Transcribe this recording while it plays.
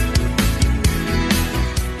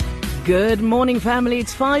Good morning, family.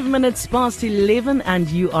 It's 5 minutes past 11 and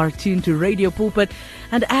you are tuned to Radio Pulpit.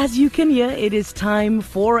 And as you can hear, it is time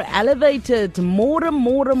for Elevated. More.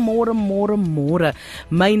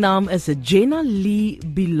 My naam is Jenna Lee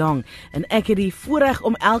Bilong. En ek het die voorreg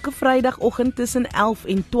om elke Vrydagoggend tussen 11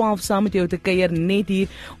 en 12 saam met jou te kuier net hier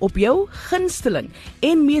op jou gunsteling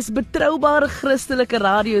en mees betroubare Christelike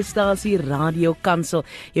radiostasie Radio Kansel.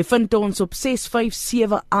 Jy vind ons op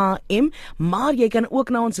 657 AM, maar jy kan ook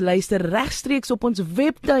na ons luister regstreeks op ons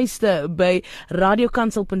webtuiste by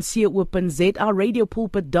radiokansel.co.za, radiopulpit.co.za,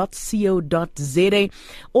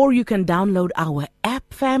 or you can download our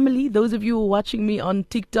app, family. Those of you who are watching me on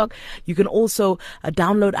TikTok, you can also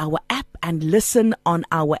download our app and listen on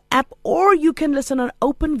our app, or you can listen on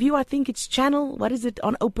OpenView. I think it's channel, what is it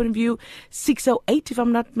on OpenView? 608, if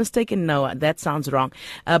I'm not mistaken. No, that sounds wrong.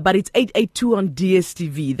 But it's 882 on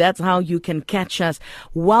DSTV. That's how you can catch us.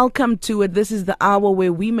 Welcome to it. This is the hour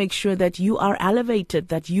where we make sure that you are elevated,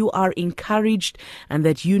 that you are encouraged, and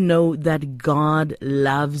that you know that God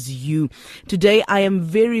loves you. Today, I am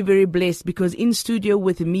very, very blessed because in studio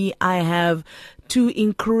with me, I have two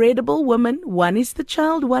incredible women. One is the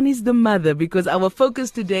child, one is the mother, because our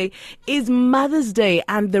focus today is Mother's Day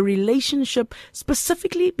and the relationship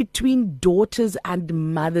specifically between daughters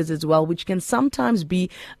and mothers as well, which can sometimes be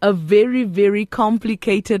a very, very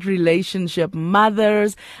complicated relationship.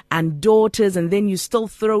 Mothers and daughters, and then you still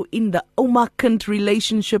throw in the Oma-kind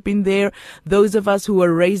relationship in there, those of us who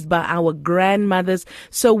were raised by our grandmothers.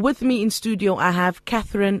 So with me in studio, I have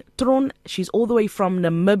Catherine Tron. She's all the way from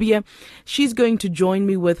Namibia. She's going to join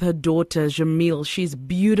me with her daughter, Jamil. She's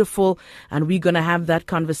beautiful, and we're going to have that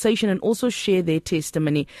conversation and also share their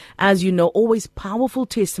testimony. As you know, always powerful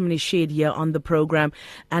testimony shared here on the program.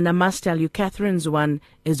 And I must tell you, Catherine's one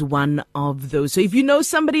is one of those. So if you know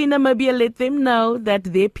somebody in Namibia, let them know that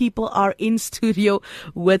their people are in studio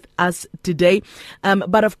with us today.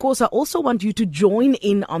 But of course, I also want you to join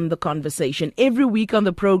in on the conversation. Every week on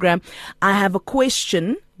the program, I have a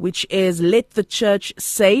question, which is Let the Church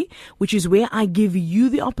Say, which is where I give you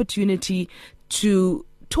the opportunity to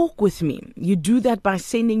talk with me. You do that by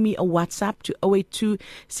sending me a WhatsApp to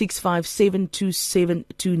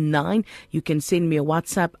 082-657-2729. You can send me a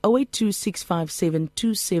WhatsApp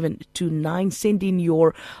 082-657-2729. Send in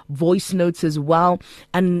your voice notes as well.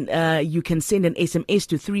 And you can send an SMS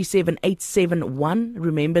to 37871.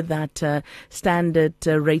 Remember that standard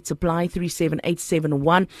rates apply,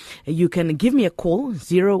 37871. You can give me a call,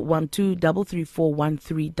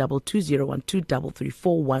 012-334-1322,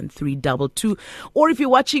 012-334-1322. Or if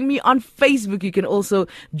you're watching me on Facebook, you can also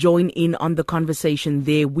join in on the conversation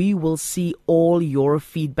there. We will see all your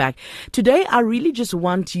feedback. Today, I really just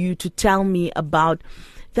want you to tell me about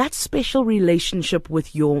that special relationship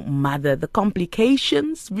with your mother, the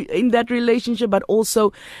complications in that relationship, but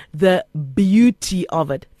also the beauty of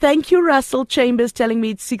it. Thank you, Russell Chambers, telling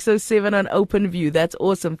me it's 607 on OpenView. That's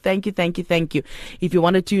awesome. Thank you. If you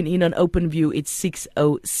want to tune in on OpenView, it's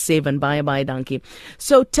 607. Bye, donkey.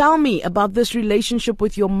 So tell me about this relationship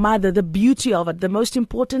with your mother, the beauty of it, the most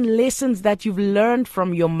important lessons that you've learned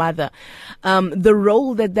from your mother, the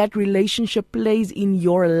role that relationship plays in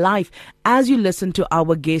your life. As you listen to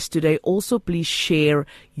our guest today, also please share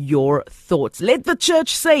your thoughts. Let the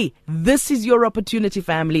church say, this is your opportunity,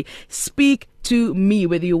 family. Speak to me,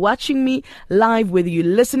 whether you're watching me live, whether you're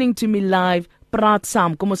listening to me live. Praat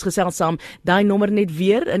saam, kom ons gesels saam. Daai nommer net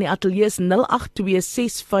weer in die ateljee is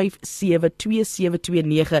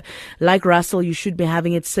 082-657-2729. Like Russell, you should be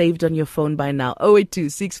having it saved on your phone by now.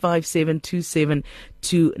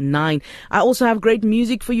 082-657-2729. I also have great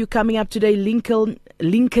music for you coming up today. Lincoln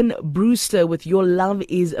Brewster with Your Love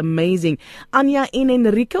Is Amazing. Anya en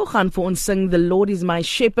Enrico gaan vir ons sing The Lord Is My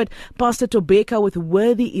Shepherd. Pastor Tobeka with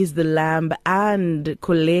Worthy Is the Lamb. And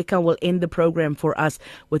Koleka will end the program for us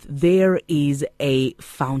with There Is a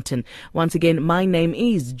Fountain. Once again, my name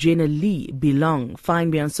is Jenna Lee Bilong.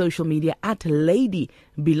 Find me on social media at Lady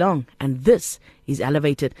Bilong. And this is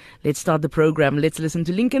Elevated. Let's start the program. Let's listen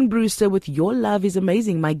to Lincoln Brewster with Your Love Is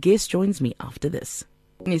Amazing. My guest joins me after this.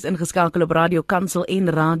 Is ingeskakel op Radio Kansel en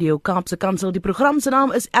Radio Kaapse Kansel. Die program se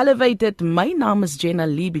naam is Elevated. My naam is Jenna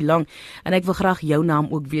Lee Bilong en ek wil graag jou naam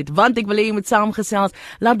ook weet, want ek wil hê jy moet saamgesels.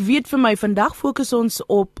 Laat weet vir my, vandag fokus ons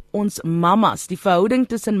op ons mamas, die verhouding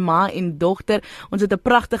tussen ma en dogter. Ons het 'n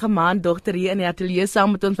pragtige ma en dogter hier in die ateljee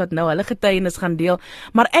saam met ons wat nou hulle getuienis gaan deel.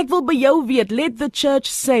 Maar ek wil by jou weet, let the church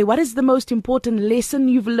say, what is the most important lesson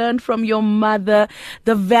you've learned from your mother,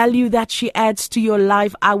 the value that she adds to your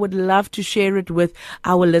life? I would love to share it with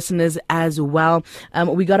our listeners as well.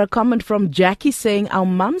 We got a comment from Jackie saying, our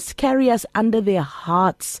mums carry us under their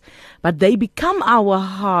hearts, but they become our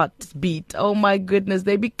heartbeat. Oh my goodness,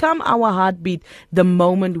 they become our heartbeat the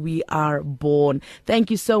moment we are born.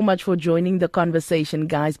 Thank you so much for joining the conversation,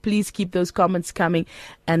 guys. Please keep those comments coming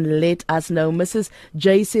and let us know. Mrs.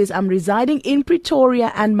 J says, I'm residing in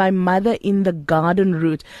Pretoria and my mother in the Garden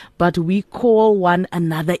Route, but we call one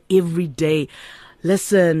another every day.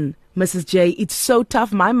 Listen, Mrs. J, it's so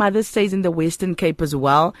tough. My mother stays in the Western Cape as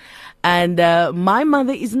well. And my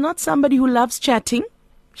mother is not somebody who loves chatting.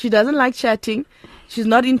 She doesn't like chatting. She's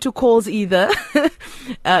not into calls either.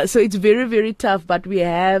 So it's very, very tough. But we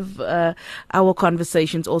have our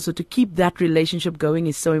conversations also to keep that relationship going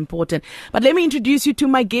is so important. But let me introduce you to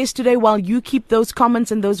my guest today while you keep those comments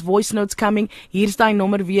and those voice notes coming. Here's die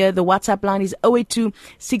nommer weer. The WhatsApp line is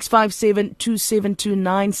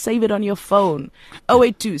 082-657-2729. Save it on your phone.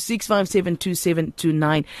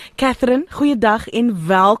 082-657-2729. Catherine, goeiedag en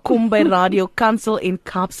welkom by Radio Kansel en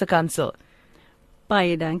Kaapse Kansel.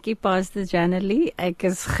 Baie dankie, Pastor Janelie. Ek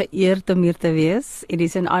is geëerd om hier te wees. It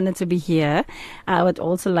is an honor to be here. I would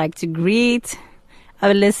also like to greet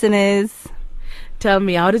our listeners. Tell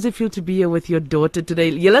me, how does it feel to be here with your daughter today?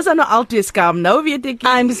 Julle is nou altyd skaam. Nou weet ek.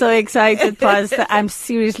 I'm so excited, Pastor. I'm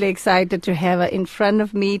seriously excited to have her in front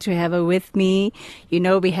of me, to have her with me. You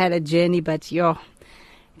know, we had a journey, but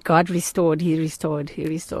God restored, He restored.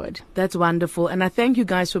 That's wonderful. And I thank you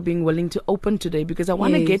guys for being willing to open today, because I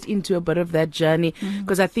want to get into a bit of that journey,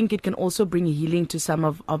 because I think it can also bring healing to some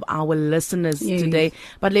of our listeners today.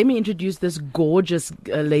 But let me introduce this gorgeous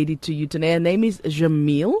lady to you today. Her name is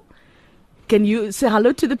Jamil. Can you say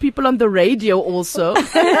hello to the people on the radio also?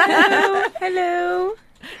 Hello.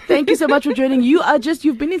 Thank you so much for joining.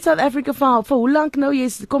 You've been in South Africa for hoe lank nou?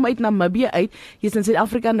 Jy's kom uit Namibië uit. Jy's in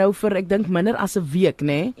Suid-Afrika nou vir ek dink minder as 'n week,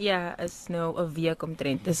 né? Ja, is nou 'n week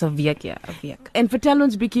omtrent. Dis 'n week, ja, 'n week. En vertel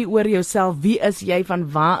ons bietjie oor jouself. Wie is jy?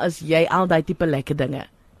 Van waar is jy? Al daai tipe lekker dinge.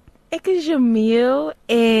 Ek is Jamil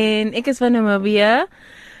en ek is van Namibië.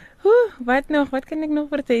 Wat kan ek nog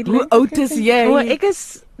vertel? Hoe oud is jy? Ek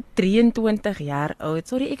is 23 jaar oud.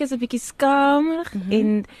 Sorry, ek is 'n bietjie skamerig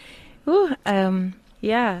en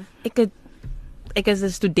ja, ek is 'n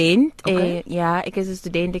student. Okay. Ek is 'n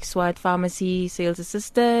student. Ek swaat pharmacy sales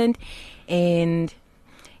assistant en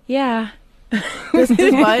ja. Dit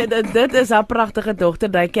is 'n pragtige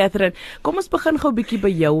dogter, daai Catherine. Kom ons begin gou 'n bietjie by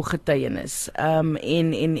jou getuienis.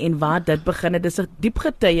 En waar dit begin het. Dis 'n diep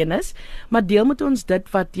getuienis, maar deel met ons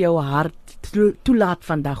dit wat jou hart toelaat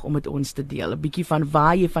vandag om met ons te deel. 'n Bietjie van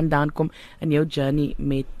waar jy vandaan kom in jou journey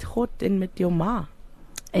met God en met jou ma.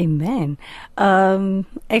 Amen.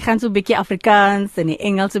 Ek gaan so 'n bietjie Afrikaans en die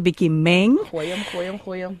Engels 'n bietjie meng. Gooi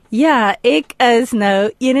hom. Ja, ek is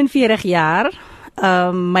nou 41 jaar.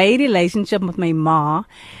 My relationship met my ma,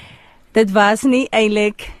 dit was nie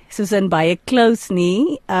eintlik soos in baie close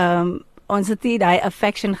nie. Ons het nie daai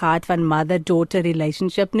affection gehad van mother-daughter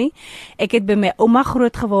relationship nie. Ek het by my ouma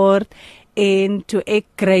groot geword. En toe ek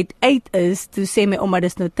grade 8 is, toe sê my ouma,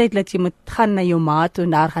 dis nou tyd dat jy moet gaan na jou ma toe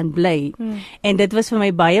en daar gaan bly. En dit was vir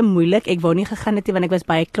my baie moeilik. Ek wou nie gegaan het nie, want ek was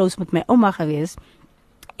baie close met my ouma gewees.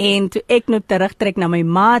 En toe ek nou terugtrek na my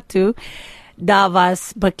ma toe, daar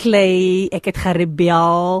was beklei, ek het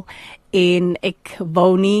gerebel en ek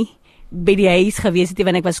wou nie by die huis gewees het,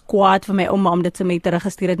 want ek was kwaad vir my ouma omdat sy my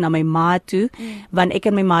teruggestuur het na my ma toe, want ek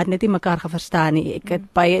en my ma het net nie mekaar geverstaan nie. Ek het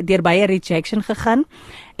deur baie rejection gegaan.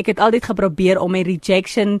 Ek het altyd geprobeer om my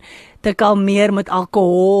rejection te kalmeer met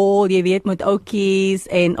alkohol, jy weet, met ouetjies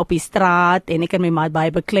en op die straat, en ek en my ma het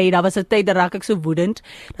baie beklei. Daar was 'n tyd, daar raak ek so woedend,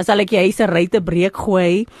 dan sal ek die huis 'n ruit breek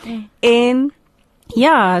gooi. En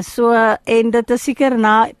ja, en dit is seker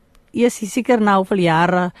na hoeveel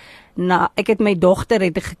jare. Ek het my dogter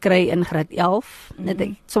gekry in graad 11, net ek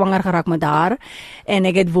swanger geraak met haar, en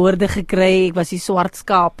ek het woorde gekry, ek was die swart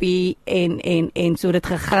skapie, en so dit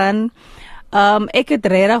gegaan. Ek het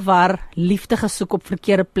regtig waar liefde gesoek op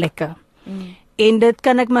verkeerde plekke. En dit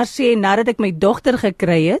kan ek maar sê, nadat ek my dogter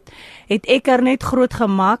gekry het ek haar net groot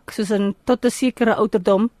gemaak, soos tot 'n sekere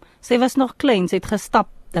ouderdom. Sy was nog klein, sy het gestap,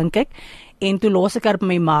 dink ek, en toe los ek haar op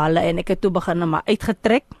my maale, en ek het toe begin maar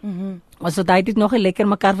uitgetrek. Ons het dit nog nie lekker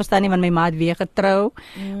mekaar verstaan nie, want my ma het weer getrou.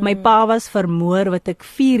 My pa was vermoor wat ek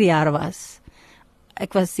 4 jaar was.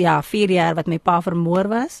 Ek was 4 jaar wat my pa vermoor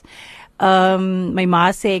was. My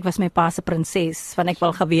ma sê ek was my pa se prinses, want ek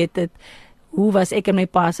wil geweet het hoe was ek en my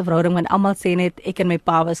pa se verhouding, want almal sê net ek en my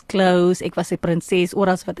pa was close, ek was sy prinses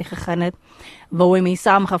oral wat hy gegaan het, wou hy my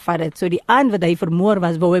saamgevat het. So die aand wat hy vermoor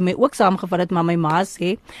was, wou hy my ook saamgevat het, maar my ma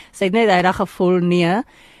sê, sy het net daai gevoel, nee,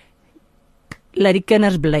 laat die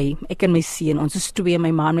kinders bly, ek en my seun, ons is 2,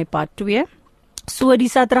 my ma en my pa 2. So die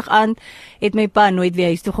Saterdag aand het my pa nooit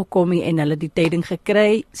weer huis toe gekom nie en hulle die tyding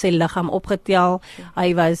gekry, sy liggaam opgetel,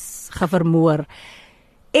 hy was gevermoor.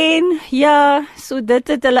 En ja, so dit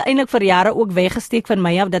het hulle eintlik vir jare ook weggesteek van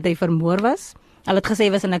my af dat hy vermoor was. Hulle het gesê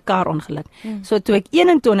hy was in 'n karongeluk. So toe ek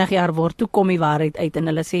 21 jaar word, toe kom die waarheid uit en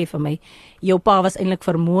hulle sê vir my, jou pa was eintlik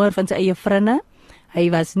vermoor van sy eie vriende. Hy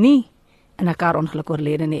was nie in 'n karongeluk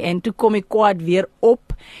oorlede nie. En toe kom die kwaad weer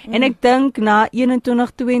op. En ek dink na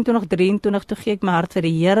 21, 22, 23 toe gee ek my hart vir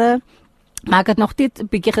die Here. Maar ek het nog steeds 'n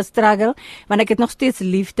bietjie gestruggle, want ek het nog steeds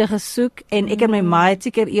liefde gesoek en ek en my ma het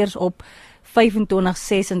seker eers op 25,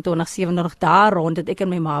 26, 27 daar rond het ek en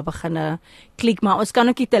my ma begin klik, maar ons kan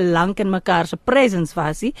ook nie te lank in mekaar se presence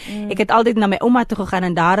was nie. Ek het altyd na my ouma toe gegaan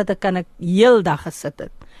en daar het ek heeldag gesit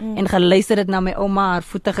het en geluister het na my ouma, haar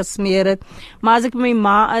voete gesmeer het. Maar as ek by my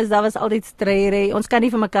ma is, daar was altyd strydery. Ons kan nie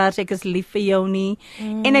vir mekaar sê ek is lief vir jou nie.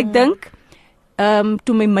 En ek dink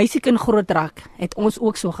toe my meisiekind groot raak, het ons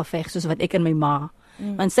ook so geveg soos wat ek en my ma.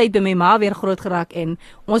 Want sy het by my ma weer groot geraak en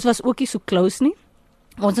ons was ook nie so close nie.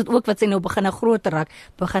 Ons het ook wat sy nou begin groter raak,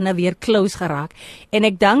 begin weer close geraak. En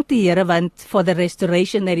ek dank die Here want for the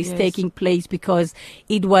restoration that is taking place, because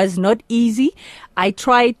it was not easy. I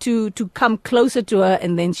tried to come closer to her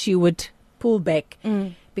and then she would pull back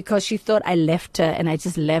because she thought I left her and I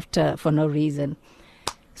just left her for no reason.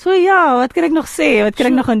 So ja, wat kan ek nog sê? Wat kan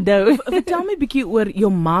ek nog onthou? Vertel my 'n bietjie oor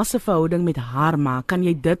jou ma se verhouding met haar ma. Kan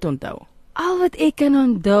jy dit onthou? Al wat ek kan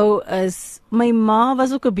onthou is my ma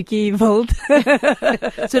was ook 'n bietjie wild.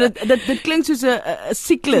 So dit klink soos 'n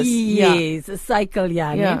siklus. Yes, 'n cycle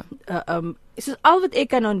ja. So al wat ek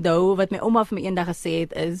kan onthou wat my ouma vir my eendag gesê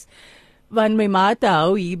het is wanneer my ma te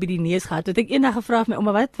hou hier by die neus gehad, het ek eendag gevra my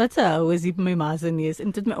ouma wat se hou is hier by my ma se neus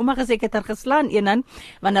en toe het my ouma gesê ek het haar geslaan eendag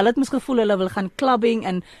want hulle het mos gevoel hulle wil gaan clubbing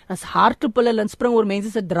en as hardloop hulle en spring oor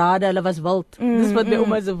mense se drade, hulle was wild. Dis wat my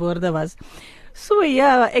ouma se woorde was. So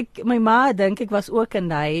ja, my ma dink ek was ook in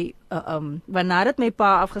daai wanneer dit my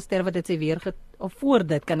pa afgesterf het sy weer of voor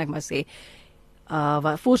dit kan ek maar sê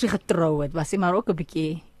voor sy getrou het, was sy maar ook 'n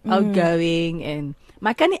bietjie outgoing en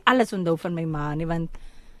maar ek kan nie alles onthou van my ma nie want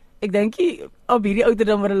ek dink op hierdie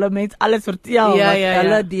ouderdom waar hulle mense alles vertel wat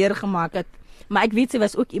hulle deurgemaak het. Maar ek weet sy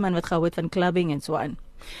was ook iemand wat gehou het van clubbing en so aan.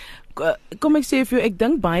 Kom ek sê vir jou, ek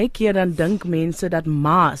dink baie keer dan dink mense dat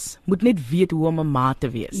ma's moet net weet hoe om 'n ma te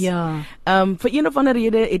wees. Ja. Vir een of ander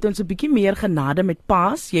rede het ons 'n bietjie meer genade met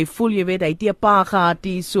pa's. Jy voel jy weet hy het 'n pa gehad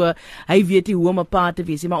hier, so hy weet nie hoe om 'n pa te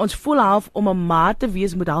wees nie, maar ons voel half om 'n ma te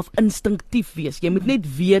wees moet half instinktief wees. Jy moet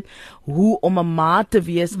net weet hoe om 'n ma te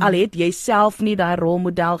wees al het jy self nie daai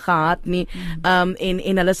rolmodel gehad nie. En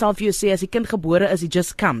hulle sal vir jou sê as die kind gebore is, it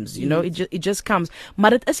just comes, you know, it just comes. Maar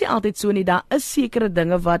dit is nie altyd so nie. Daar is sekere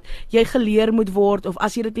dinge wat jy geleer moet word of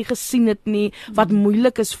as jy dit nie gesien het nie, wat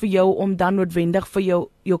moeilik is vir jou om dan noodwendig vir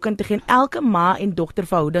jou kind te gee. Elke ma en dogter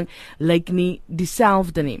verhouding lyk nie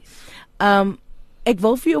dieselfde nie. Ek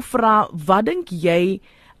wil vir jou vra, wat dink jy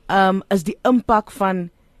is die impak van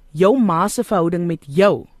jou ma se verhouding met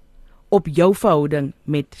jou op jou verhouding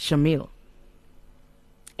met Shamil?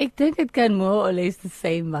 Ek dink dit kan more or less the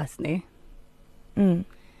same was, nee.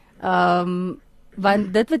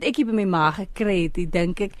 Want dit wat ek hier by my ma gekry het,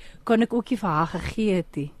 dink ek, kon ek ook nie vir haar gegee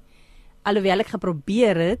het nie. Alhoewel ek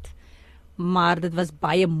geprobeer het, maar dit was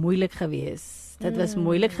baie moeilik geweest. Dit was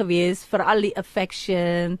moeilik geweest vir al die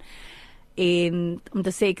affection en om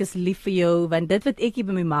te sê ek is lief vir jou, want dit wat ek hier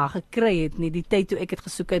by my ma gekry het, nie die tyd toe ek het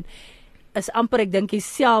gesoek het, is amper ek dink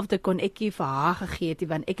dieselfde kon ek nie vir haar gegee het,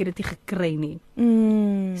 want ek het dit nie gekry nie.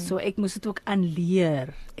 So ek moes dit ook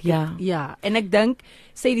aanleer. Ja, en ek dink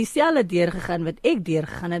sy het dieselfde deurgegaan wat ek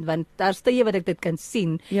deurgegaan het, want daar stye wat ek dit kan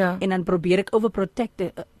sien en dan probeer ek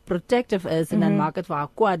overprotective is en dan maak dit vir haar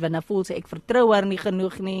kwaad want dan voel sy ek vertrou haar nie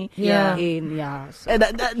genoeg nie. En ja. So.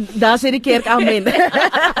 Daar sê die kerk amen.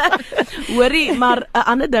 Hoorie, maar 'n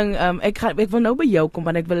ander ding, ek wil nou by jou kom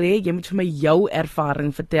want ek wil hê jy moet vir my jou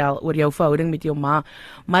ervaring vertel oor jou verhouding met jou ma.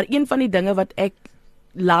 Maar een van die dinge wat ek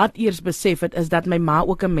laat eers besef het is dat my ma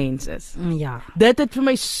ook 'n mens is. Ja. Dit het vir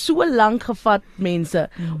my so lank gevat, mense,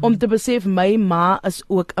 om te besef my ma is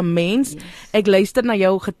ook 'n mens. Ek luister na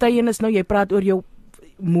jou getuienis nou, jy praat oor jou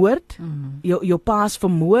moord, jou pa's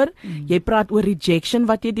vermoor, jy praat oor rejection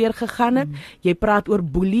wat jy deurgegaan het, jy praat oor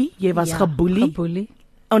boelie, jy was geboelie.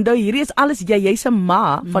 Onthou, hierdie is alles jy's 'n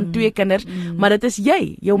ma van 2 kinders, maar dit is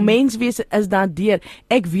jy. Jou menswees is daar deur.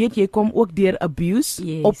 Ek weet jy kom ook deur abuse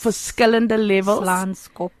op verskillende levels. Slaan,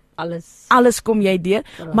 skop, alles. Alles kom jy deur,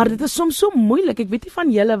 maar dit is soms so moeilik. Ek weet nie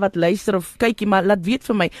van julle wat luister of kykie, maar laat weet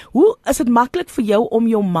vir my, hoe is dit maklik vir jou om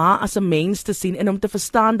jou ma as 'n mens te sien en om te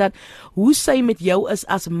verstaan dat hoe sy met jou is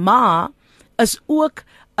as ma, is ook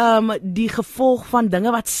die gevolg van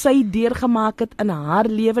dinge wat sy deurgemaak het in haar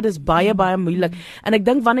lewe. Dis baie moeilik. En ek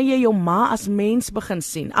dink wanneer jy jou ma as mens begin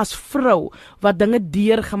sien, as vrou wat dinge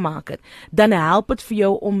deurgemaak het, dan help dit vir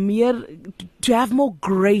jou om meer to have more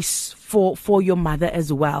grace for your mother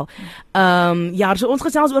as well. Ja, so ons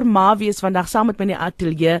gesels oor ma wees vandag saam met my in die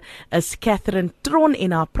ateljee is Catherine Tron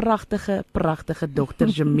en haar pragtige dogter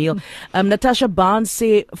Jamil. Natasha Barnes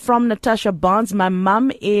sê, from Natasha Barnes, my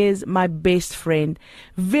mum is my best friend.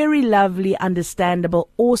 Very lovely, understandable,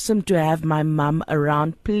 awesome to have my mum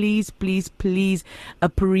around. Please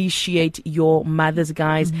appreciate your mothers,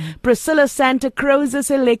 guys. Priscilla Santa Cruz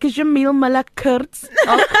sê, lekker Jamil Miller Kurtz.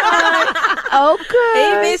 Okay.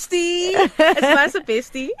 Hey bestie. It's was a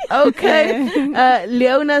bestie. Okay.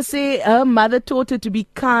 Leona say her mother taught her to be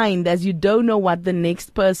kind as you don't know what the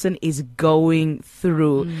next person is going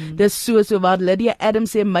through. Dis so wat Lydia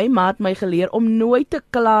Adams sê, my ma het my geleer om nooit te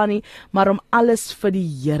kla nie, maar om alles vir die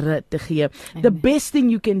Here te gee. The best thing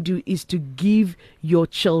you can do is to give your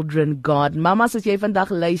children God. Mamas, as jy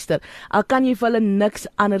vandag luister, al kan jy vir hulle niks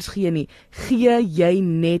anders gee nie, gee jy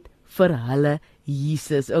net vir hulle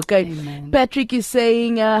Jesus. Okay. Amen. Patrick is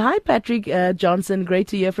saying, hi Patrick Johnson, great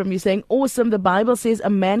to hear from you, saying, awesome. The Bible says a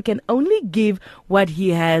man can only give what he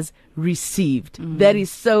has received. That is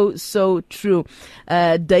so true.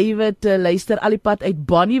 David luister alipad uit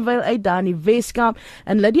Bonnievale uit daar in die Weskaap,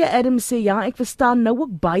 en Lydia Adams sê, ja, ek verstaan nou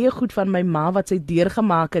ook baie goed van my ma wat sy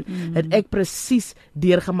deurgemaak het, het ek presies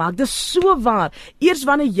deurgemaak. Dis so waar. Eers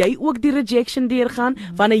wanneer jy ook die rejection deurgaan,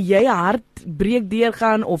 wanneer jy hart breek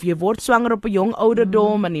deurgaan, of jy word swanger op 'n jong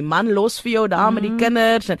ouderdom, en die man los vir jou daar met die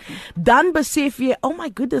kinders, en dan besef jy, oh my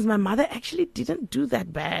goodness, my mother actually didn't do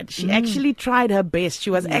that bad. She actually tried her best. She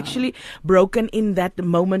was actually broken in that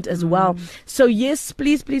moment as well. So yes,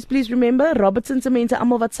 please remember, Robertson se mense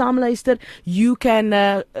almal wat saam luister, you can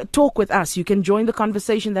talk with us. You can join the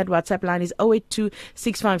conversation. That WhatsApp line is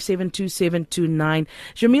 0826572729.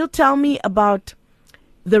 Jamil, tell me about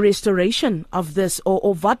the restoration of this,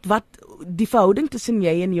 or wat die verhouding tussen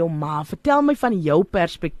jy en jou ma. Vertel my van jou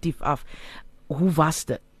perspektief af. Hoe was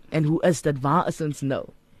dit? En hoe is dit? Waar is ons nou?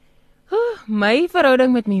 My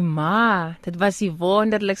verhouding met my ma, dit was die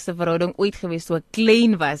wonderlikste verhouding ooit gewees toe ek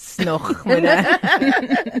klein was nog.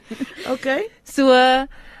 Okay. So, ja,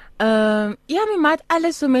 my ma het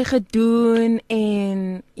alles vir my gedoen,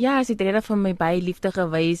 en ja, sy het rede van my baie liefde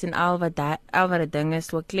gewys en al wat die ding is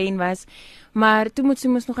toe ek klein was. Maar toe moes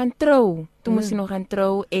nog gaan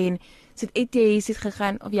trou. En sy het uit die huis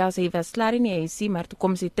gegaan, of ja, sy was klaar in die huisie, maar toe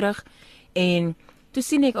kom sy terug, en toe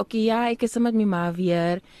sien ek, okay, ja, ek is met my ma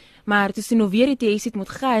weer, maar toe sy nou weer uit die huis moet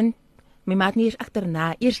gaan, my ma het nie eers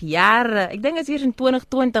agterna, eers jare, ek dink is eers in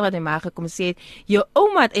 2020 wat my ma gekom sê het, jou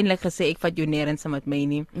ouma het eintlik gesê, ek vat jou nêrens met my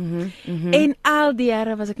nie. En al die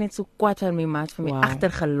jare was ek net so kwaad van my ma, vir my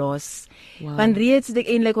agtergelos. Want reeds het ek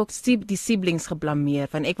eintlik ook die siblings geblameer,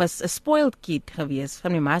 want ek was 'n spoiled kid gewees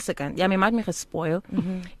van my ma se kant. Ja, my ma het my gespoil.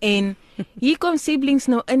 En hier kom siblings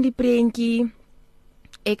nou in die prentjie.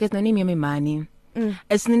 Ek is nou nie meer my ma nie.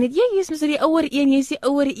 Is nou net, jy is mos die ouer een, jy is die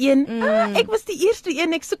ouer een. Ek was die eerste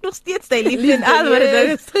een, ek soek nog steeds die liefde en al wat dit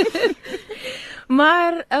is.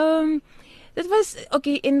 Maar, dit was,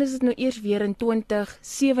 okay, en dit is nou eers weer in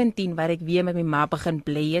 2017 waar ek weer met my ma begin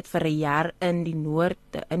bly het vir 'n jaar in die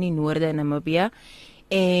noorde in Namibia.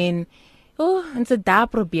 En, ons het daar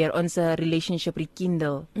probeer ons relationship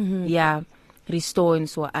rekindle. Ja, restore en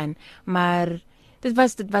so aan. Maar dit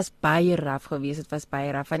was baie raf geweest, dit was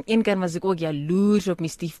baie raf. Van een kant was ek ook jaloers op my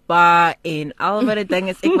stiefpa en al wat die ding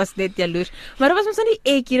is, ek was net jaloers. Maar dit was ons nie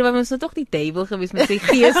ek hier, want ons was tog die duiwel geweest met sy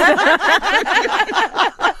gees.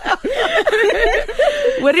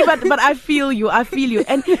 Worry, but I feel you.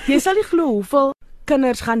 En jy sal nie glo hoeveel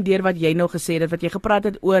kinders gaan deur wat jy nou gesê het, wat jy gepraat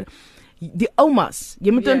het oor die oumas.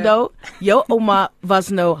 Jy moet onthou, jou ouma was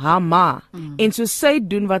nou haar ma. En so sy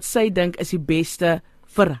doen wat sy dink is die beste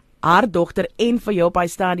vir haar dogter en vir jou op hy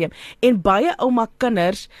stadium. En baie ouma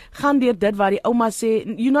kinders gaan deur dit waar die ouma sê,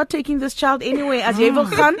 you're not taking this child anyway. As jy wil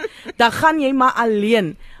gaan, dan gaan jy maar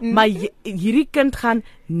alleen. Maar hierdie kind gaan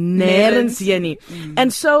nêrens heen nie.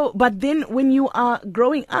 And so, but then when you are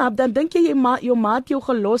growing up, dan dink jy jou ma het jou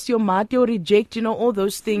gelos, jou ma het jou reject, you know, all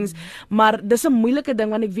those things. Maar dis 'n moeilike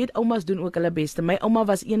ding, want ek weet oumas doen ook hulle beste. My ouma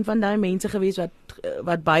was een van daai mense gewees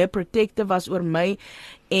wat baie protective was oor my,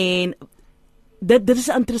 en dit is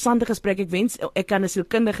 'n interessante gesprek. Ek wens ek kan 'n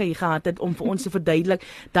sielkundige hier gehad het om vir ons te verduidelik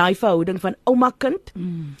daai verhouding van ouma kind.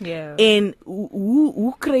 En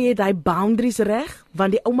hoe kry jy daai boundaries reg?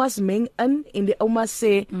 Want die oumas meng in en die oumas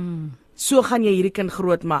sê so gaan jy hierdie kind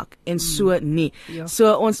grootmaak en so nie.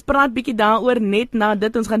 So ons praat bietjie daaroor net na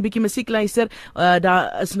dit. Ons gaan bietjie musiek luister.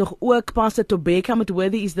 Daar is nog ook Pastor Tobeka met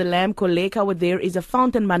Worthy is the Lamb, Koleka with There is a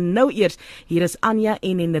Fountain, maar nou eers hier is Anya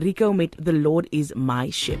en Enrico met The Lord is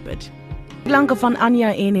my Shepherd. Klanke van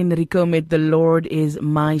Anya en Enrico met The Lord is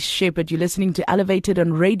my Shepherd. You're listening to Elevated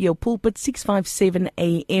on Radio Pulpit 657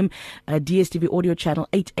 AM, DSTV audio channel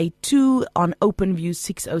 882 on OpenView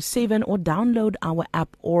 607, or download our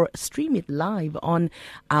app or stream it live on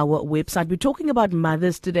our website. We're talking about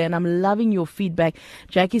mothers today and I'm loving your feedback.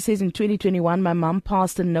 Jackie says in 2021 my mom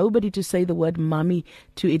passed and nobody to say the word mommy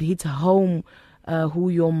to. It hits home who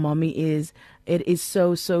your mommy is. It is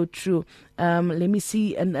so true. Let me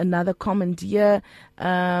see another comment here.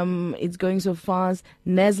 It's going so fast.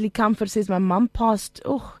 Nasli Comfort says, my mom passed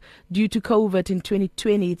due to COVID in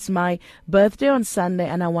 2020. It's my birthday on Sunday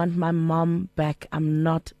and I want my mom back. I'm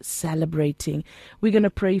not celebrating. We're going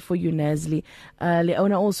to pray for you, Nasli.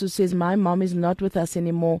 Leona also says, my mom is not with us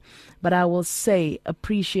anymore, but I will say,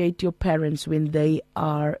 appreciate your parents when they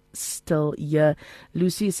are still here.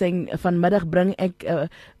 Lucy is saying, vanmiddag bring ek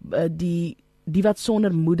die wat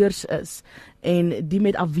sonder moeders is en die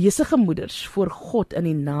met afwesige moeders voor God in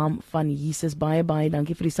die naam van Jesus. Baie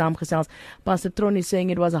dankie vir die saamgesels. Pastor Tron is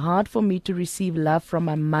saying, it was hard for me to receive love from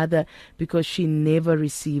my mother because she never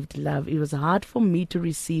received love. It was hard for me to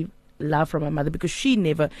receive love from my mother because she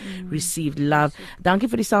never received love. Dankie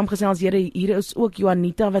vir die saamgesels. Hier is ook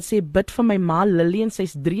Juanita wat sê, bid vir my ma Lillian,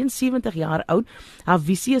 sy's 73 jaar oud. Haar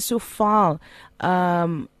visie is so vaal.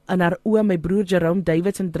 In haar oë, my broer Jerome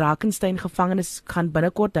Davids in Drakensberg gevangenis gaan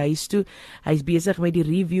binnekort huis toe. Hy's besig met die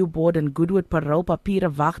review board en Goodwood parole papiere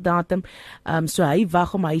wagdatum. So hy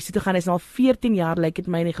wag om huis toe te gaan. Hy's al 14 jaar lyk dit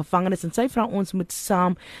my in die gevangenis en sy vra ons moet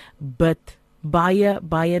saam bid.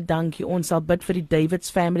 Baie dankie. Ons sal bid vir die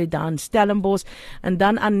Davids family daar in Stellenbosch. En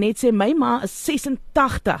dan Annette sê, my ma is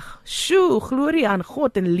 86. Sjoe, glorie aan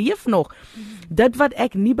God en leef nog. Dit wat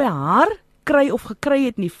ek nie by haar kry of gekry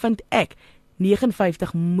het nie, vind ek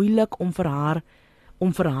 59 moeilik om vir haar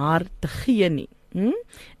te gee nie.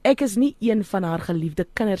 Ek is nie een van haar geliefde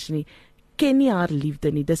kinders nie. Ken nie haar liefde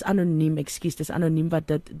nie. Dis anoniem, ekskuus, dis anoniem wat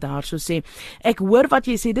dit daar so sê. Ek hoor wat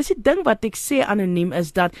jy sê. Dis die ding wat ek sê anoniem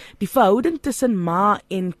is dat die verhouding tussen ma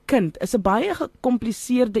en kind is 'n baie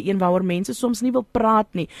gekompliseerde een waaroor mense soms nie wil praat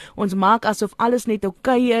nie. Ons maak asof alles net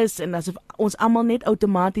oukei is en asof ons almal net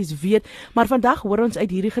outomaties weet, maar vandag hoor ons uit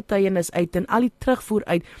hierdie getuienis uit en al die terugvoer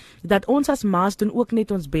uit dat ons as ma's doen ook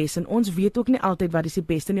net ons bes en ons weet ook nie altyd wat is die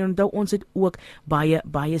beste nie. Onthou ons het ook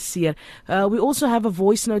baie seer. We also have a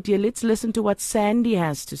voice note here. Let's listen to what Sandy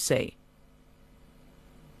has to say.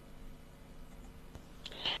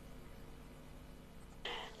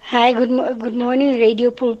 Hi, good morning,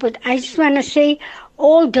 Radio Pulpit. I just want to say,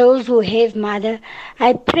 all those who have mother,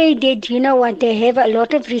 I pray that, you know what, they have a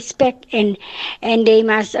lot of respect and they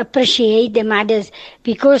must appreciate the mothers,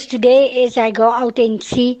 because today as I go out and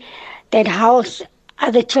see that house,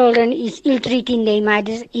 other children is ill-treating their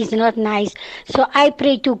mothers is not nice. So I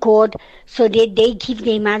pray to God so that they give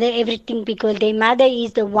their mother everything, because their mother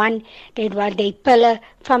is the one that was their pillar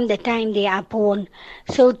from the time they are born.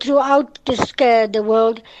 So throughout the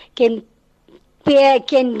world, can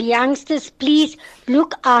youngsters please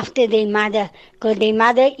look after their mother, because their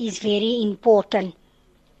mother is very important.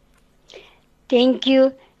 Thank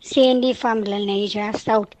you, Sandy from Lenasia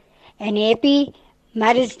South, and happy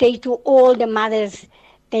Mother's Day to all the mothers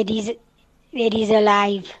that is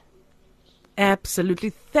alive.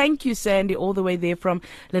 Absolutely. Thank you, Sandy, all the way there from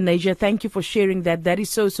Lenasia. Thank you for sharing that. That is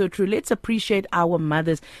so true. Let's appreciate our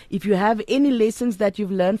mothers. If you have any lessons that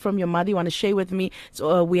you've learned from your mother you want to share with me,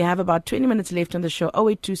 so we have about 20 minutes left on the show.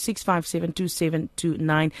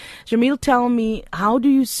 0826572729. Jamil, tell me, how do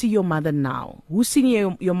you see your mother now? Hoe sien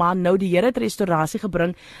jy jou ma nou? Die Here het restaurasie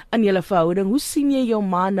gebring in julle verhouding. Hoe sien jy jou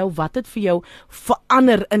ma nou? Wat het vir jou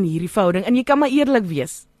verander in hierdie verhouding? En jy kan maar eerlik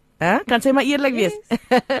wees. Kan sy maar eerlik wees?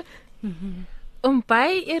 Om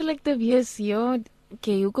baie eerlik te wees,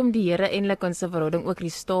 hoekom die Here eintlik ons verhouding ook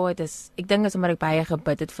restore het, ek dink is omdat ek baie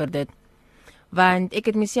gebid het vir dit. Want ek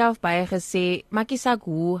het myself baie gesê, maak nie saak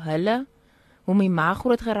hoe my ma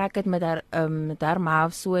groot geraak het met haar ma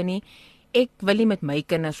of so nie, ek wil nie met my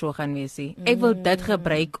kinders so gaan wees nie. Ek wil dit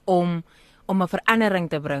gebruik om 'n verandering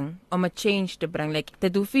te bring, om 'n change te bring.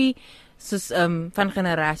 Dit hoef nie soos van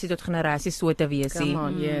generasie tot generasie so te wees nie.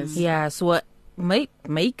 Yes. Ja, so my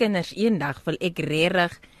kinders eendag wil ek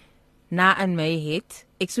regtig na in my het.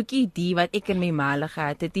 Ek soek nie die wat ek in my ma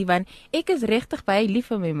gehad het, want ek is regtig baie lief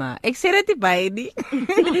vir my ma. Ek sê dit nie baie nie.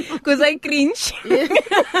 Because I cringe.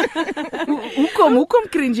 Hoekom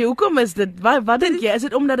cringe? Hoekom is dit? Wat dink jy? Is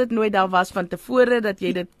dit omdat dit nooit daar was van tevore dat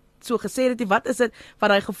jy dit so gesê het nie. Wat is dit wat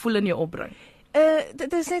daai gevoel in jou opbring?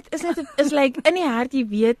 Dit is like in die hart jy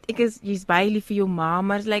weet jy's baie lief vir jou ma,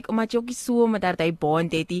 maar is like omdat jy ook nie so met haar daai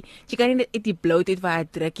bond het jy kan nie net uit die blootheid vir haar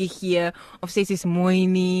drukkie gee of sê sy's mooi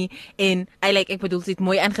nie en ek bedoel sy het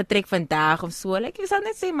mooi aangetrek vandag of so like jy sal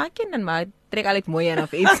net sê maak jy dan maar trek al mooi aan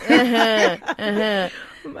of iets.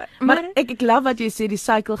 Maar ek love wat jy sê die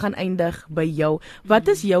cycle gaan eindig by jou. Wat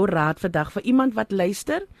is jou raad vandag vir iemand wat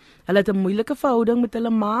luister? Hulle het 'n moeilike verhouding met hulle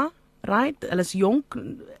ma. Right, hulle is jonk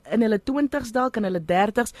in hulle 20's dalk en hulle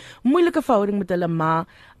 30's, moeilike verhouding met hulle ma.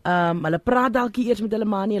 Hulle praat dalk nie eers met hulle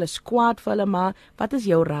ma nie, hulle is kwaad vir hulle ma. Wat is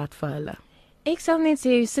jou raad vir hulle? Ek sal net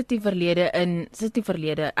sê sit die verlede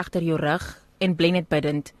agter jou rug en bly net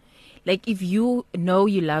bidend. Like if you know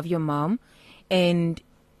you love your mom and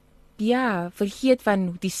vergeet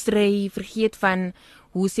van die stry, vergeet van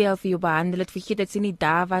hoe sy al vir jou behandel het, vergeet dat sy nie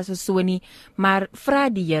daar was of so nie, maar vra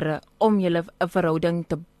die Here om julle 'n verhouding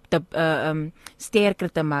te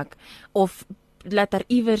sterker te maak of laat dit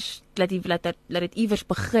iewers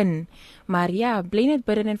begin, maar bly net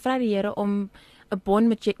bidden en vra die Here om 'n bond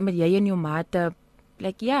met jy en jou ma te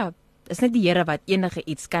is net die Here wat enige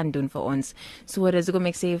iets kan doen vir ons. So dis hoekom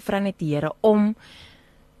ek sê vra net die Here om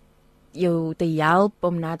jou te help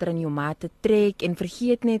om nader aan jou ma te trek en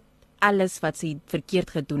vergeet net alles wat sy verkeerd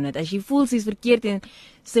gedoen het. As jy voel sy's verkeerd en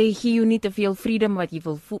sy gee jou nie te veel freedom wat jy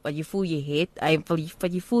voel jy het,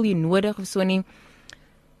 wat jy voel jy nodig of so nie.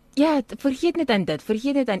 Ja, vergeet net aan dit.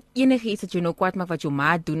 Vergeet net aan enige iets wat jou nou kwaad maak wat jou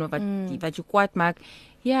ma doen of wat jou kwaad maak.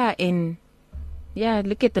 Ja, en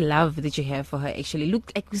look at the love that you have for her actually.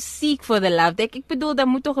 Seek for the love. Ek bedoel, daar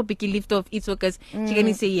moet toch 'n bietjie liefde of iets ook is. Jy kan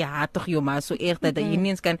nie sê jy haat tog jou ma so erg dat jy nie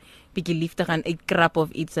eens kan bietjie liefde gaan uitkrap of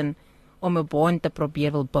iets en om 'n bond te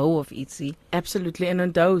probeer wil bou of ietsie. Absolutely. En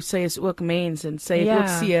onthou, sy is ook mens en sy het ook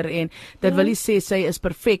seer en dit wil nie sê sy is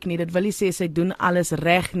perfek nie. Dit wil nie sê sy doen alles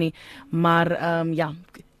reg nie, maar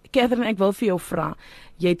Catherine, ek wil vir jou vra.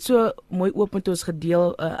 Jy het so mooi oop met ons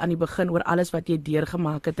gedeel aan die begin oor alles wat jy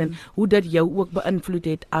deurgemaak het en hoe dit jou ook beïnvloed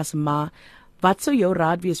het as ma. Wat sou jou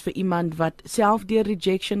raad wees vir iemand wat self deur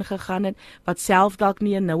rejection gegaan het, wat self dalk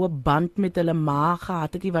nie 'n noue band met hulle ma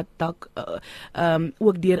gehad het nie, wat dalk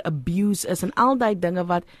ook deur abuse is en al daai dinge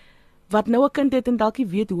wat nou 'n kind het en dalk nie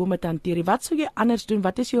weet hoe om dit te hanteer. Wat sou jy anders doen?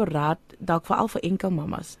 Wat is jou raad dalk veral vir enkel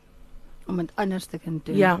mammas om dit anders te kan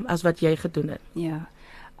doen? Ja, as wat jy gedoen het. Ja.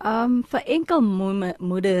 Vir enkel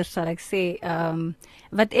moeders sal ek sê,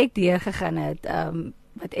 wat ek deurgegaan het,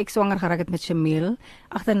 wat ek swanger geraak het met Shamil.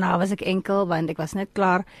 Agterna was ek enkel want ek was net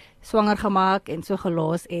klaar swanger gemaak en so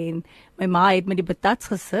gelos en my ma het met die patats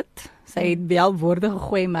gesit. Sy het wel woorde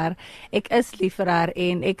gegooi, maar ek is lief vir haar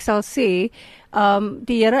en ek sal sê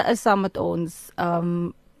die Here is saam met ons.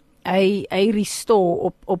 Hy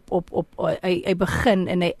restore op hy begin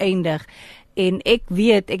en hy eindig en ek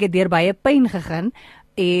weet ek het deur baie pyn gegaan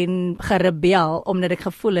en gerebel omdat ek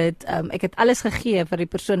gevoel het ek het alles gegee vir die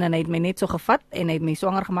persoon en hy het my net so gevat en hy het my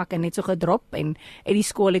swanger gemaak en net so gedrop en uit die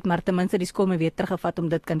skool het maar ten minste die skool my weer teruggevat om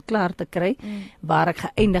dit kan klaar te kry waar ek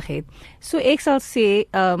geëindig het. So ek sal sê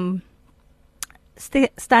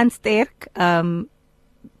staan sterk,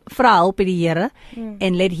 vra hulp by die Here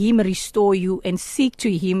and let him restore you and seek to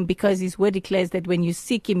him because his word declares that when you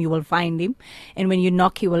seek him you will find him and when you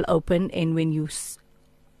knock he will open and when you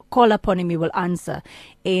call upon him, he will answer.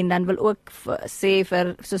 En dan wil ook sê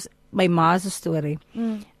vir soos my ma se storie.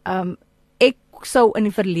 Ek sou in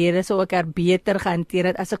die verlede sou ek haar beter gehanteer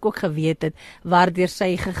het as ek ook geweet het waardeur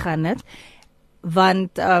sy gegaan het.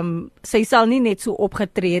 Want sy sal nie net so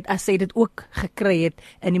opgetree het as sy dit ook gekry het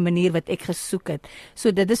in die manier wat ek gesoek het.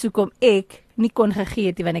 So dit is hoekom ek nie kon gegee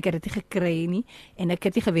het nie, want ek het dit nie gekry nie en ek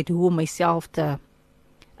het nie geweet hoe om myself te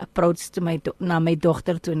approach na my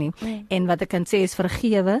dogter toe nie. En wat ek kan sê is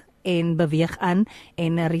vergewe en beweeg aan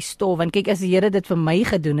en restore. Want kyk, as die Here dit vir my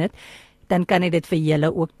gedoen het, dan kan hy dit vir julle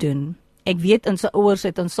ook doen. Ek weet ons ouers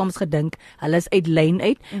het ons soms gedink, hulle is uit lyn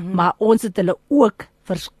uit, maar ons het hulle ook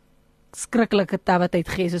verskriklike tawatheid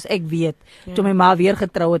gegee, soos ek weet. Toe my ma weer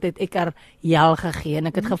getrou het, het ek haar jel gegee en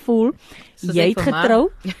ek het gevoel, jy het getrou,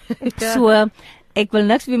 so ek wil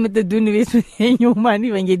niks meer met te doen wees met jou man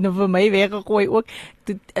nie, want jy het nou vir my weggegooi ook,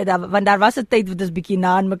 want daar was 'n tyd wat ons bietjie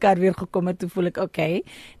na aan mekaar weer gekom het, toe voel ek, okay,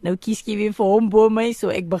 nou kies jy weer vir hom bo my, so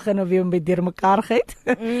ek begin nou weer om by deur mekaar geit.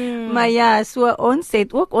 Maar ja, so ons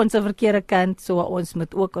het ook ons verkeerde kant, so ons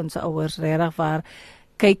moet ook ons ouers regtig waar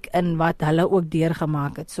kyk in wat hulle ook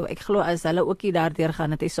deurgemaak het. So ek glo as hulle ook hier daardeur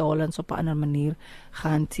gaan, het hy sou hulle op 'n ander manier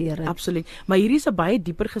gehanteer het. Absoluut. Maar hierdie is 'n baie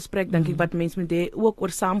dieper gesprek dink ek wat mense moet hê ook oor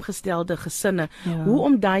saamgestelde gesinne. Hoe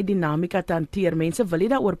om daai dinamika te hanteer. Mense wil nie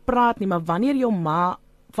daaroor praat nie, maar wanneer jou ma,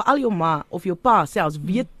 veral jou ma of jou pa selfs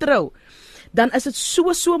weer trou, dan is dit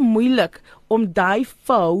so moeilik om daai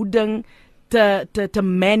verhouding te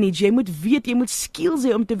manage. Jy moet weet, jy moet skills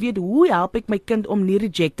hê om te weet hoe help ek my kind om nie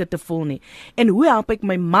rejected te voel nie. En hoe help ek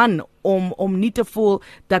my man om nie te voel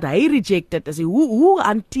dat hy rejected is. Hoe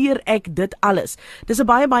hanteer ek dit alles? Dis 'n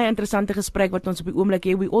baie interessante gesprek wat ons op die oomblik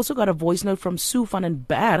het. We also got a voice note from Sue van den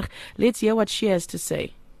Berg. Let's hear what she has to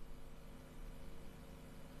say.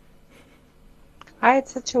 I had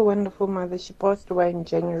such a wonderful mother. She passed away in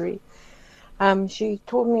January. She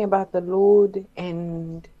taught me about the Lord,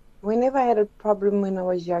 and whenever I had a problem when I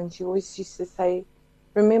was young, she always used to say,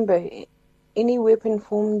 remember, any weapon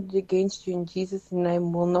formed against you in Jesus'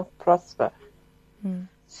 name will not prosper.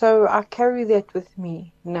 So I carry that with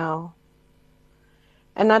me now.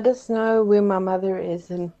 And I just know where my mother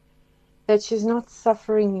is and that she's not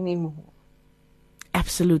suffering anymore.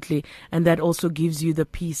 Absolutely. And that also gives you the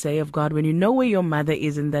peace, of God, when you know where your mother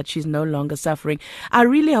is and that she's no longer suffering. I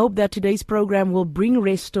really hope that today's program will bring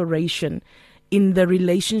restoration in the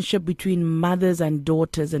relationship between mothers and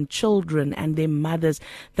daughters and children and their mothers,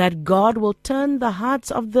 that God will turn the hearts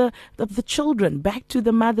of the children back to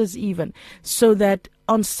the mothers even, so that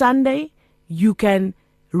on Sunday you can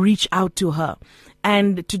reach out to her.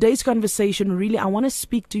 And today's conversation, really, I want to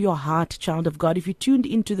speak to your heart, child of God. If you tuned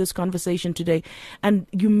into this conversation today and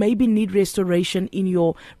you maybe need restoration in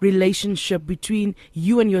your relationship between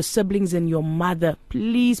you and your siblings and your mother,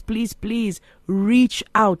 please reach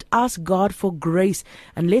out. Ask God for grace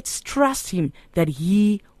and let's trust Him that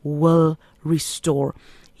He will restore.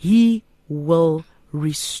 He will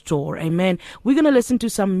restore. Amen. We're going to listen to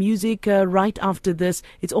some music right after this.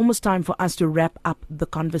 It's almost time for us to wrap up the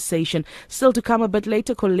conversation. Still to come a bit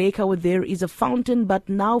later, Koleka with There Is a Fountain. But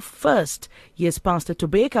now first, yes, Pastor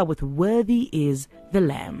Tobeka with Worthy is the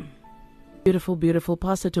Lamb. Beautiful, beautiful.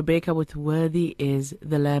 Pastor Tobeka with Worthy is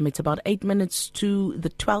the Lamb. It's about 8 minutes to the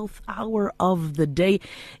 12th hour of the day.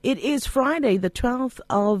 It is Friday, the 12th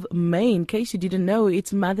of May. In case you didn't know,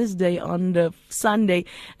 it's Mother's Day on the Sunday,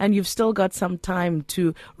 and you've still got some time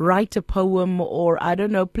to write a poem or, I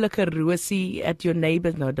don't know, pluck a rosie at your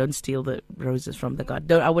neighbors. No, don't steal the roses from the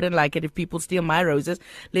God. I wouldn't like it if people steal my roses.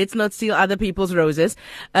 Let's not steal other people's roses.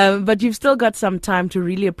 But you've still got some time to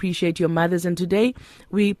really appreciate your mothers. And today,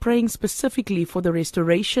 we're praying specifically for the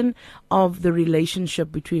restoration of the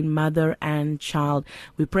relationship between mother and child.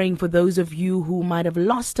 We're praying for those of you who might have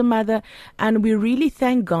lost a mother, and we really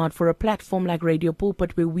thank God for a platform like Radio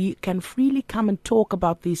Pulpit where we can freely come and talk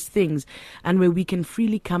about these things and where we can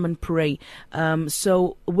freely come and pray.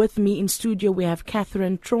 So with me in studio we have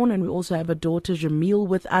Catherine Tron, and we also have a daughter Jamil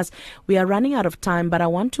with us. We are running out of time, but I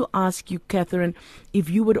want to ask you, Catherine, if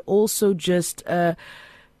you would also just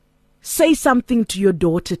say something to your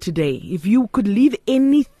daughter today. If you could leave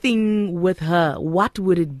anything with her, what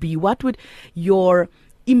would it be? What would your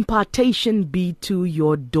impartation be to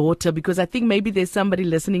your daughter? Because I think maybe there's somebody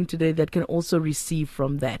listening today that can also receive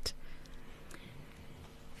from that.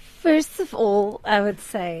 First of all, I would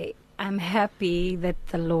say I'm happy that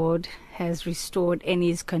the Lord has restored and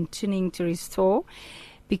is continuing to restore,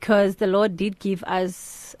 because the Lord did give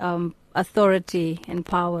us authority and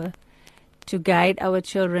power to guide our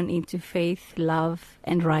children into faith, love,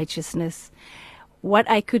 and righteousness. What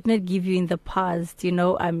I could not give you in the past,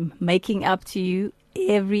 I'm making up to you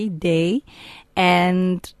every day.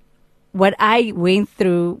 And what I went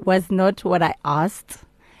through was not what I asked.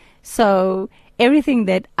 So everything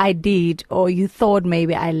that I did, or you thought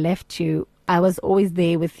maybe I left you, I was always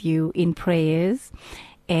there with you in prayers.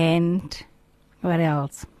 And what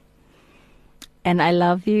else? And I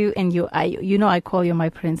love you, and I call you my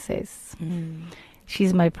princess.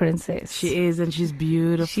 She's my princess. She is, and she's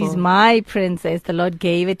beautiful. She's my princess. The Lord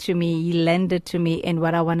gave it to me. He lent it to me. And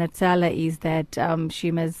what I want to tell her is that she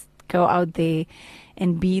must go out there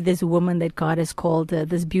and be this woman that God has called her,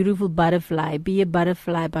 this beautiful butterfly. Be a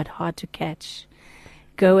butterfly, but hard to catch.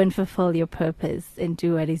 Go and fulfill your purpose and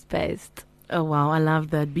do what is best. Oh, wow. I love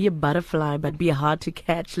that. Be a butterfly, but be hard to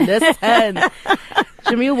catch. Listen.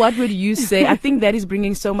 Jamil, what would you say? I think that is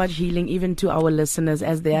bringing so much healing even to our listeners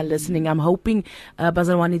as they are listening. I'm hoping,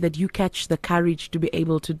 Bazalwani, that you catch the courage to be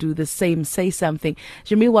able to do the same. Say something.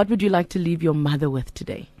 Jamil, what would you like to leave your mother with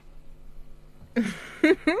today?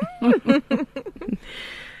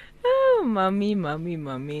 Oh,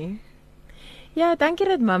 mommy. Ja, dankie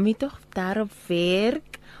dat mommy toch daarop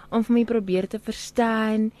werk om vir my probeer te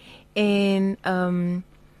verstaan en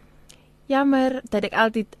jammer dat ek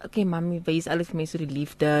altyd, mami wys alles vir my so die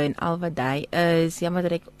liefde en al wat hy is, jammer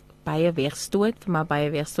dat ek baie wegstoot,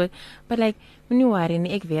 but moenie worry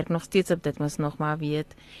nie, ek werk nog steeds op dit, mos nog maar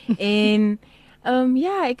weet. En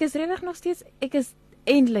ek is regtig nog steeds, ek is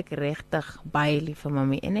eintlik regtig baie lief vir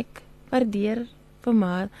mami en ek waardeer vir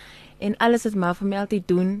ma en alles wat ma vir my altyd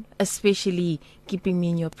doen, especially keeping me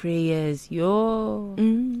in your prayers. Jo.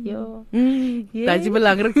 That's die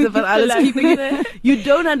belangrikste van alles. You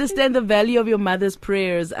don't understand the value of your mother's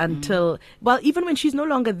prayers until, well, even when she's no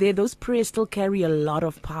longer there, those prayers still carry a lot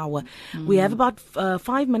of power. We have about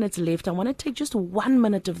 5 minutes left. I want to take just 1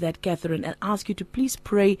 minute of that, Catherine, and ask you to please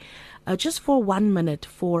pray just for 1 minute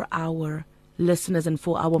for our listeners and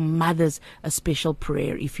for our mothers, a special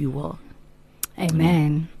prayer, if you will.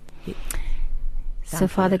 Amen. So,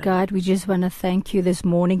 Father God, we just want to thank you this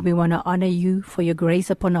morning. We want to honor you for your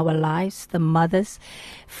grace upon our lives, the mothers.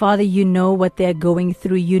 Father, you know what they're going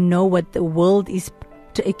through. You know what the world is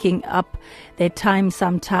taking up their time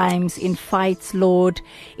sometimes in fights, Lord,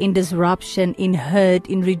 in disruption, in hurt,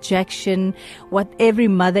 in rejection, what every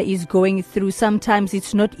mother is going through. Sometimes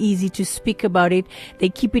it's not easy to speak about it. They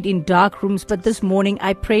keep it in dark rooms. But this morning,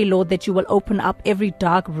 I pray, Lord, that you will open up every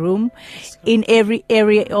dark room in every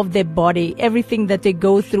area of their body, everything that they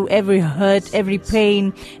go through, every hurt, every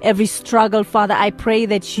pain, every struggle. Father, I pray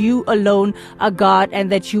that you alone are God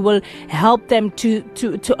and that you will help them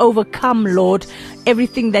to overcome, Lord,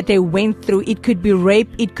 everything that they went through. It could be rape,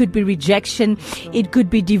 it could be rejection, it could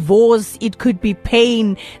be divorce, it could be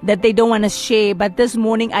pain that they don't want to share. But this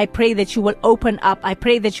morning, I pray that you will open up. I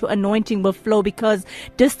pray that your anointing will flow, because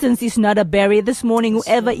distance is not a barrier. This morning,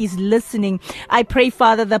 whoever is listening, I pray,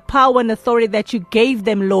 Father, the power and authority that you gave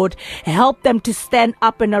them, Lord, help them to stand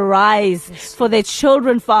up and arise for their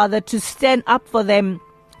children, Father, to stand up for them,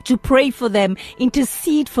 to pray for them,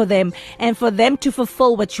 intercede for them, and for them to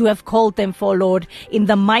fulfill what you have called them for, Lord. In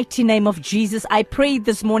the mighty name of Jesus, I pray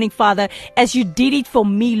this morning, Father, as you did it for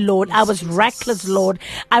me, Lord. I was reckless, Lord.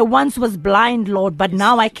 I once was blind, Lord, but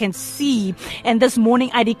now I can see. And this morning,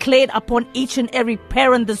 I declared upon each and every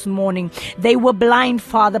parent this morning, they were blind,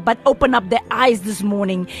 Father, but open up their eyes this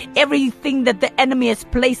morning. Everything that the enemy has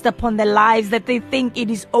placed upon their lives, that they think it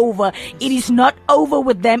is over, it is not over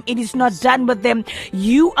with them. It is not done with them.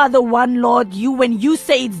 You are the one, Lord. You, when you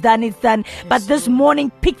say it's done, it's done. But this morning,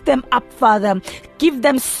 pick them up, Father. Give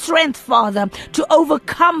them strength, Father, to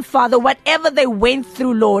overcome, Father, whatever they went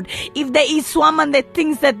through, Lord. If there is someone that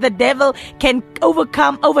thinks that the devil can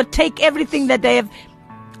overtake everything that they have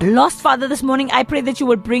lost, Father, this morning, I pray that you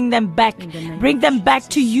will bring them back. Bring them back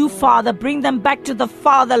to you, Father. Bring them back to the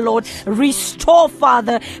Father, Lord. Restore,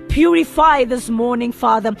 Father. Purify this morning,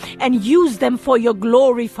 Father, and use them for your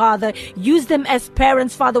glory, Father. Use them as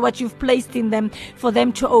parents, Father, what you've placed in them, for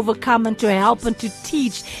them to overcome and to help and to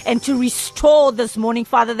teach and to restore this morning,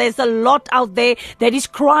 Father. There's a lot out there that is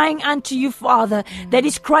crying unto you, Father, that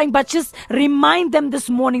is crying, but just remind them this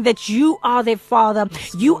morning that you are their Father.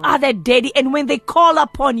 You are their Daddy, and when they call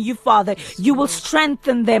upon you, Father, you will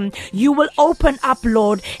strengthen them. You will open up,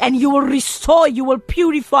 Lord, and you will restore, you will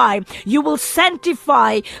purify, you will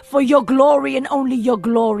sanctify for your glory and only your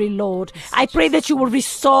glory, Lord. I pray that you will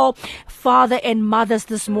restore father and mothers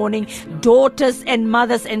this morning, daughters and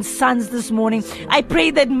mothers and sons this morning. I pray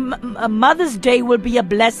that Mother's Day will be a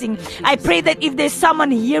blessing. I pray that if there's someone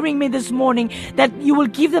hearing me this morning, that you will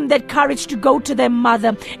give them that courage to go to their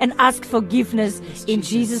mother and ask forgiveness in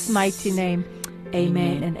Jesus' mighty name.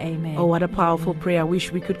 Amen and amen. Oh, what a powerful prayer. I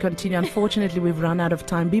wish we could continue. Unfortunately, we've run out of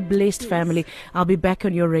time. Be blessed, family. I'll be back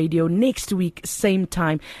on your radio next week, same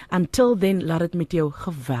time. Until then, laat het met jou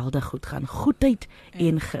geweldig goed gaan. Goedheid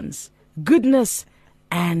en guns. Goodness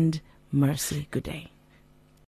and mercy. Good day.